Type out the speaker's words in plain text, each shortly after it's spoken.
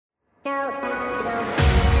Hey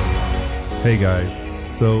guys,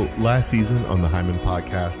 so last season on the Hyman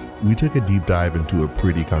podcast, we took a deep dive into a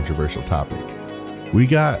pretty controversial topic. We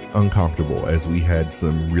got uncomfortable as we had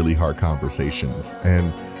some really hard conversations,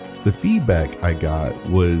 and the feedback I got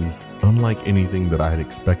was unlike anything that I had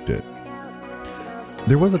expected.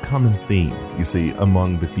 There was a common theme, you see,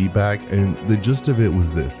 among the feedback, and the gist of it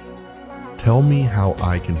was this: tell me how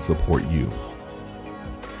I can support you.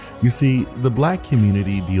 You see, the Black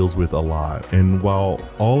community deals with a lot, and while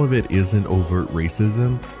all of it isn't overt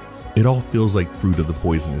racism, it all feels like fruit of the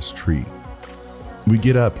poisonous tree. We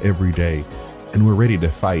get up every day and we're ready to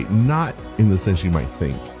fight, not in the sense you might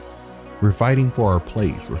think. We're fighting for our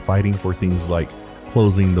place. We're fighting for things like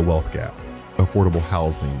closing the wealth gap, affordable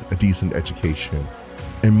housing, a decent education,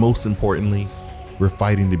 and most importantly, we're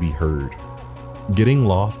fighting to be heard. Getting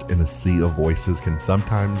lost in a sea of voices can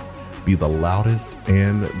sometimes be the loudest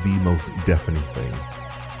and the most deafening thing.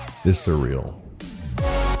 It's surreal.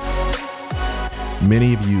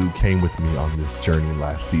 Many of you came with me on this journey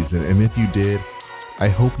last season, and if you did, I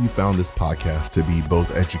hope you found this podcast to be both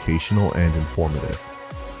educational and informative.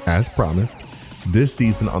 As promised, this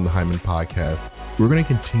season on the Hyman podcast, we're going to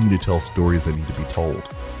continue to tell stories that need to be told,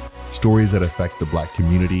 stories that affect the Black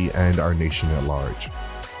community and our nation at large.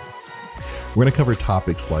 We're going to cover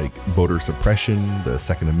topics like voter suppression, the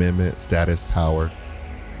Second Amendment, status, power.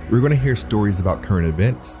 We're going to hear stories about current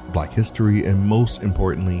events, Black history, and most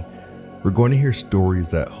importantly, we're going to hear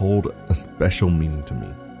stories that hold a special meaning to me.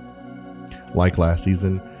 Like last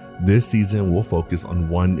season, this season we'll focus on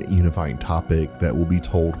one unifying topic that will be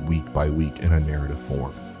told week by week in a narrative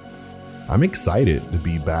form. I'm excited to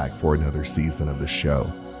be back for another season of the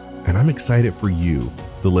show, and I'm excited for you,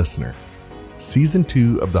 the listener. Season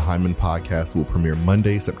 2 of the Hyman podcast will premiere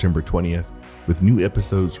Monday, September 20th, with new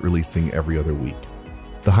episodes releasing every other week.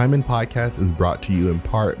 The Hyman podcast is brought to you in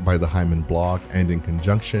part by the Hyman blog and in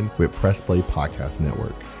conjunction with Press Play Podcast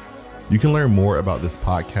Network. You can learn more about this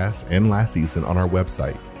podcast and last season on our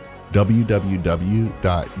website,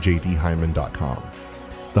 www.jdhyman.com.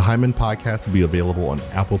 The Hyman podcast will be available on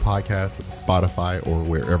Apple Podcasts, Spotify, or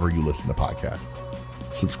wherever you listen to podcasts.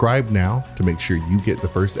 Subscribe now to make sure you get the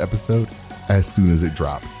first episode as soon as it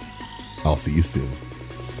drops. I'll see you soon.